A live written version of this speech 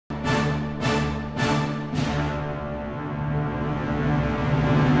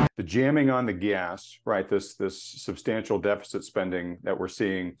the jamming on the gas, right? This substantial deficit spending that we're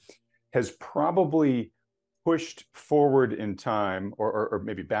seeing has probably pushed forward in time, or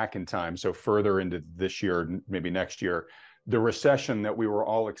maybe back in time, so further into this year, maybe next year, the recession that we were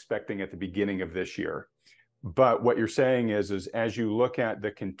all expecting at the beginning of this year. But what you're saying is as you look at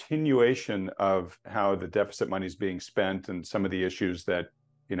the continuation of how the deficit money is being spent and some of the issues that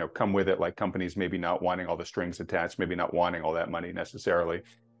come with it, like companies maybe not wanting all the strings attached, maybe not wanting all that money necessarily,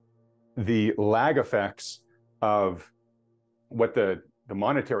 the lag effects of what the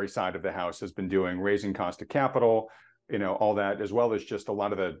monetary side of the house has been doing, raising cost of capital, all that, as well as just a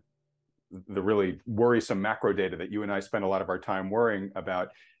lot of the really worrisome macro data that you and I spend a lot of our time worrying about.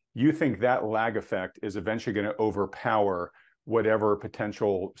 You think that lag effect is eventually going to overpower whatever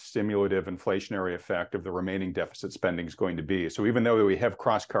potential stimulative inflationary effect of the remaining deficit spending is going to be. So even though we have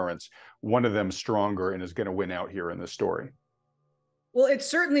cross currents, one of them stronger and is going to win out here in this story. Well, it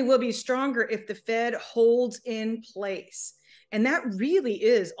certainly will be stronger if the Fed holds in place. And that really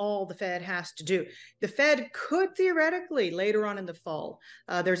is all the Fed has to do. The Fed could theoretically later on in the fall,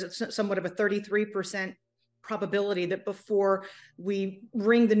 there's somewhat of a 33% probability that before we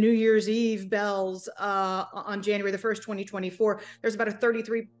ring the New Year's Eve bells on January the 1st, 2024, there's about a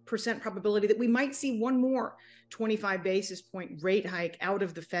 33% probability that we might see one more 25 basis point rate hike out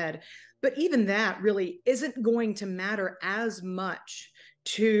of the Fed. But even that really isn't going to matter as much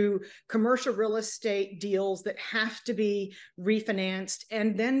to commercial real estate deals that have to be refinanced.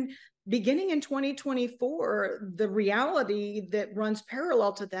 And then beginning in 2024, the reality that runs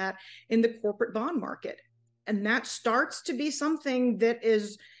parallel to that in the corporate bond market. And that starts to be something that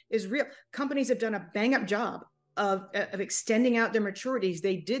is real. Companies have done a bang up job of extending out their maturities.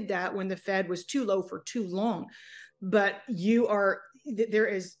 They did that when the Fed was too low for too long. But there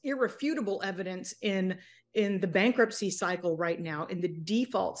is irrefutable evidence in the bankruptcy cycle right now, in the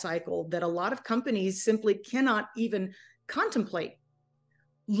default cycle, that a lot of companies simply cannot even contemplate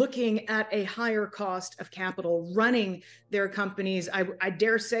looking at a higher cost of capital running their companies. I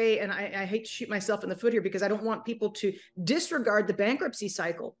dare say, and I hate to shoot myself in the foot here because I don't want people to disregard the bankruptcy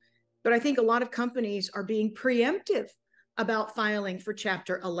cycle, but I think a lot of companies are being preemptive about filing for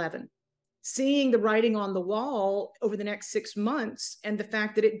Chapter 11, seeing the writing on the wall over the next 6 months and the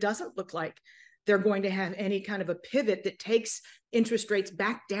fact that it doesn't look like they're going to have any kind of a pivot that takes interest rates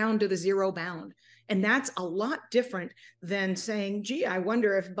back down to the zero bound. And that's a lot different than saying, gee, I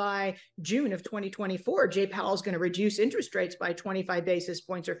wonder if by June of 2024, Jay Powell's going to reduce interest rates by 25 basis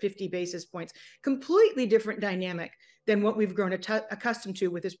points or 50 basis points. Completely different dynamic than what we've grown accustomed to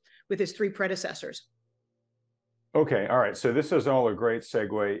with his three predecessors. Okay, all right. So this is all a great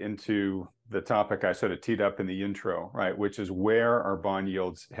segue into the topic I sort of teed up in the intro, right? Which is where are bond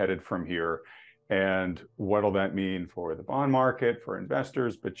yields headed from here? And what'll that mean for the bond market, for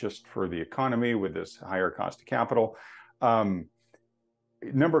investors, but just for the economy with this higher cost of capital?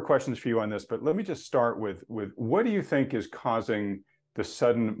 Number of questions for you on this, but let me just start with what do you think is causing the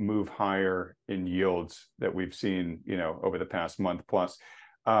sudden move higher in yields that we've seen, over the past month plus?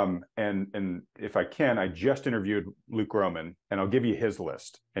 And if I can, I just interviewed Luke Roman, and I'll give you his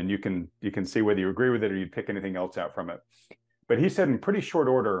list, and you can see whether you agree with it or you pick anything else out from it. But he said in pretty short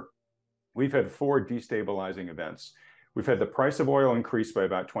order, we've had 4 destabilizing events. We've had the price of oil increase by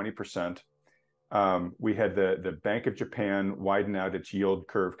about 20%. We had the Bank of Japan widen out its yield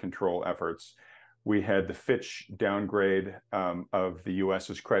curve control efforts. We had the Fitch downgrade of the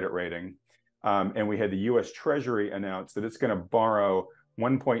US's credit rating. And we had the US Treasury announce that it's going to borrow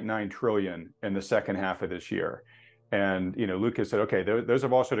 $1.9 trillion in the second half of this year. And, Lucas said, okay, those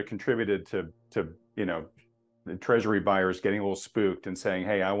have all sort of contributed to the Treasury buyers getting a little spooked and saying,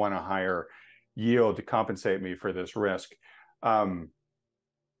 hey, I want a higher yield to compensate me for this risk. Does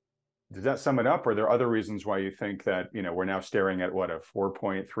that sum it up? Or are there other reasons why you think that, we're now staring at a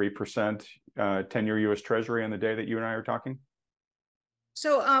 4.3% 10-year US Treasury on the day that you and I are talking?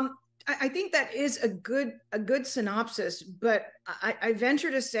 So I think that is a good synopsis, but I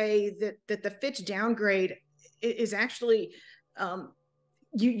venture to say that the Fitch downgrade is actually,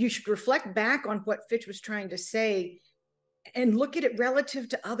 you should reflect back on what Fitch was trying to say and look at it relative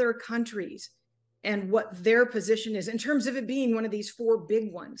to other countries and what their position is in terms of it being one of these 4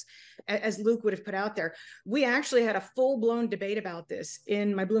 big ones, as Luke would have put out there. We actually had a full-blown debate about this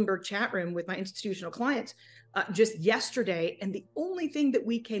in my Bloomberg chat room with my institutional clients just yesterday. And the only thing that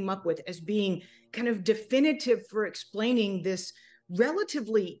we came up with as being kind of definitive for explaining this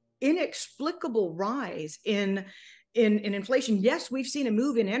relatively inexplicable rise in inflation. Yes, we've seen a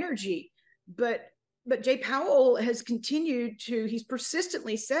move in energy, but Jay Powell has continued he's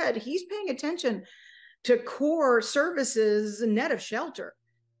persistently said he's paying attention to core services net of shelter.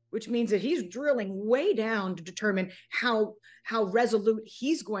 which means that he's drilling way down to determine how resolute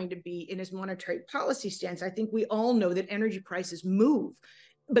he's going to be in his monetary policy stance. I think we all know that energy prices move,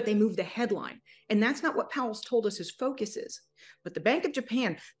 but they move the headline. And that's not what Powell's told us his focus is. But the Bank of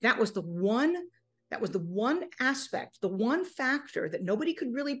Japan, that was the one aspect, the one factor that nobody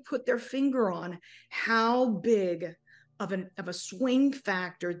could really put their finger on how big of a swing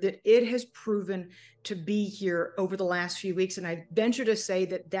factor that it has proven to be here over the last few weeks. And I venture to say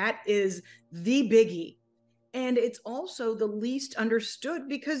that that is the biggie. And it's also the least understood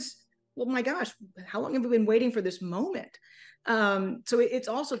because, well, my gosh, how long have we been waiting for this moment? So it's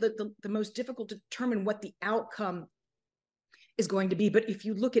also the most difficult to determine what the outcome is going to be. But if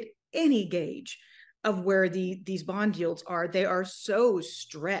you look at any gauge of where these bond yields are, they are so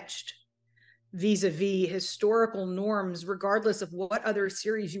stretched vis-a-vis historical norms, regardless of what other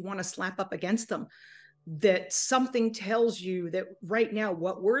series you want to slap up against them, that something tells you that right now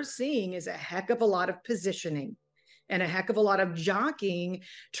what we're seeing is a heck of a lot of positioning and a heck of a lot of jockeying,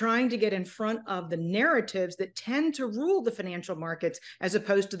 trying to get in front of the narratives that tend to rule the financial markets as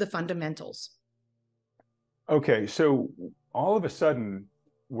opposed to the fundamentals. Okay, so all of a sudden,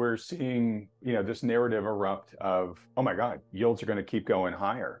 we're seeing, this narrative erupt of, oh my God, yields are going to keep going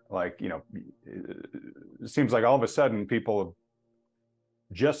higher. Like, it seems like all of a sudden people are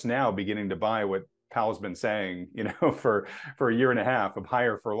just now beginning to buy what Powell's been saying, for a year and a half of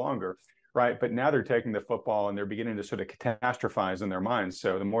higher for longer, right? But now they're taking the football and they're beginning to sort of catastrophize in their minds.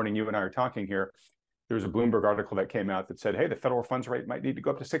 So the morning you and I are talking here, there was a Bloomberg article that came out that said, hey, the federal funds rate might need to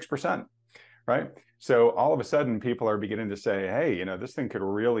go up to 6%. Right. So all of a sudden, people are beginning to say, hey, this thing could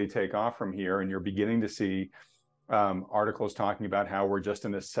really take off from here. And you're beginning to see articles talking about how we're just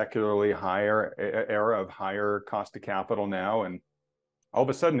in a secularly higher era of higher cost of capital now. And all of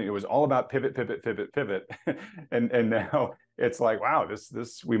a sudden, it was all about pivot. and now it's like, wow,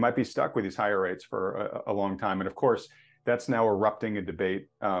 this we might be stuck with these higher rates for a long time. And of course, that's now erupting a debate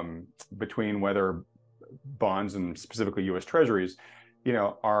between whether bonds and specifically U.S. Treasuries,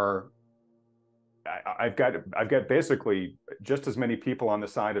 are. I've got basically just as many people on the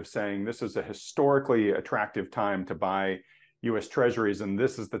side of saying this is a historically attractive time to buy U.S. Treasuries, and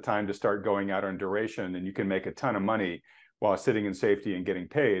this is the time to start going out on duration, and you can make a ton of money while sitting in safety and getting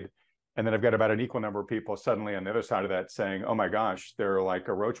paid. And then I've got about an equal number of people suddenly on the other side of that saying, oh my gosh, they're like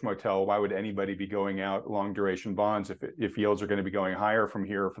a roach motel. Why would anybody be going out long duration bonds if yields are going to be going higher from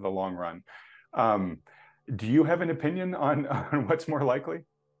here for the long run? Do you have an opinion on what's more likely?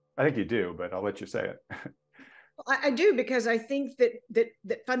 I think you do, but I'll let you say it. I do, because I think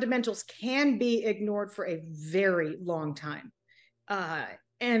that fundamentals can be ignored for a very long time.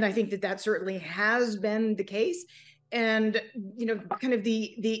 And I think that certainly has been the case. And, kind of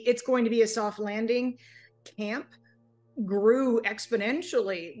the it's going to be a soft landing camp grew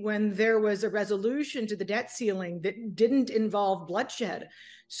exponentially when there was a resolution to the debt ceiling that didn't involve bloodshed.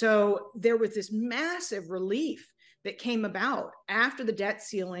 So there was this massive relief that came about after the debt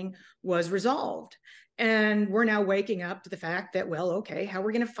ceiling was resolved. And we're now waking up to the fact that, well, okay, how are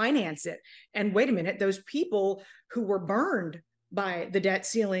we going to finance it? And wait a minute, those people who were burned by the debt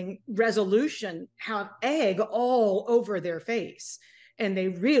ceiling resolution have egg all over their face. And they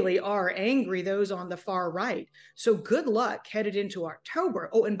really are angry, those on the far right. So good luck headed into October.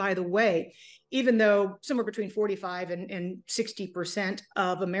 Oh, and by the way, even though somewhere between 45 and 60%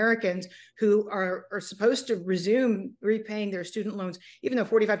 of Americans who are supposed to resume repaying their student loans, even though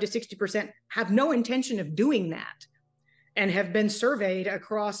 45 to 60% have no intention of doing that and have been surveyed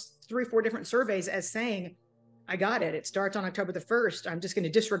across 3 or 4 different surveys as saying, I got it. It starts on October the 1st. I'm just going to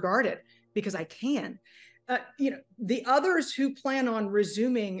disregard it because I can. The others who plan on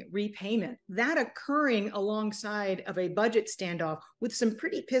resuming repayment, that occurring alongside of a budget standoff with some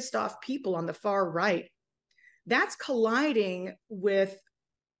pretty pissed off people on the far right, that's colliding with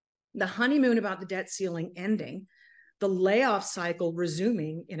the honeymoon about the debt ceiling ending, the layoff cycle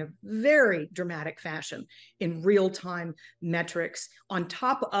resuming in a very dramatic fashion in real-time metrics, on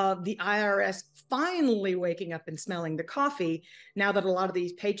top of the IRS finally waking up and smelling the coffee now that a lot of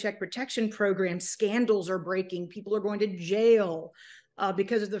these paycheck protection program scandals are breaking. People are going to jail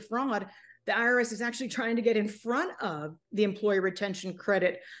because of the fraud. The IRS is actually trying to get in front of the employee retention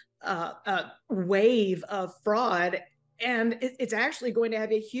credit wave of fraud. And it's actually going to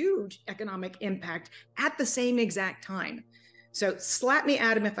have a huge economic impact at the same exact time. So slap me,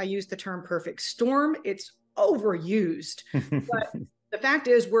 Adam, if I use the term perfect storm. It's overused. But the fact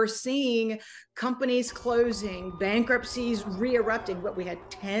is, we're seeing companies closing, bankruptcies re-erupting. What we had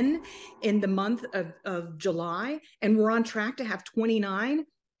 10 in the month of July, and we're on track to have 29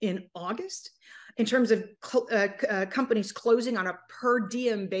 in August. In terms of companies closing on a per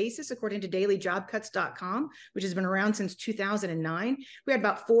diem basis, according to dailyjobcuts.com, which has been around since 2009, we had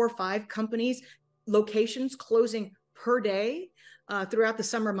about 4 or 5 companies, locations closing per day throughout the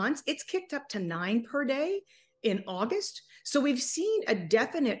summer months. It's kicked up to 9 per day in August. So we've seen a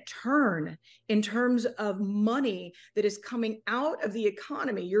definite turn in terms of money that is coming out of the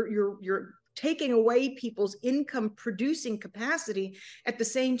economy. You're taking away people's income producing capacity at the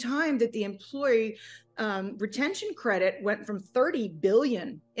same time that the employee retention credit went from 30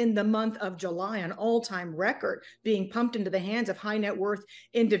 billion in the month of July, an all-time record, being pumped into the hands of high net worth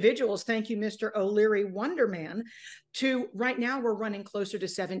individuals. Thank you, Mr. O'Leary Wonderman. To right now, we're running closer to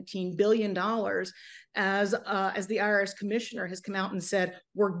 $17 billion as the IRS commissioner has come out and said,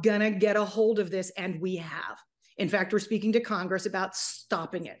 we're gonna get a hold of this, and we have. In fact, we're speaking to Congress about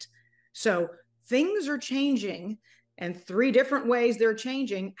stopping it. So things are changing, and 3 different ways they're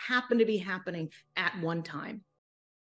changing happen to be happening at one time.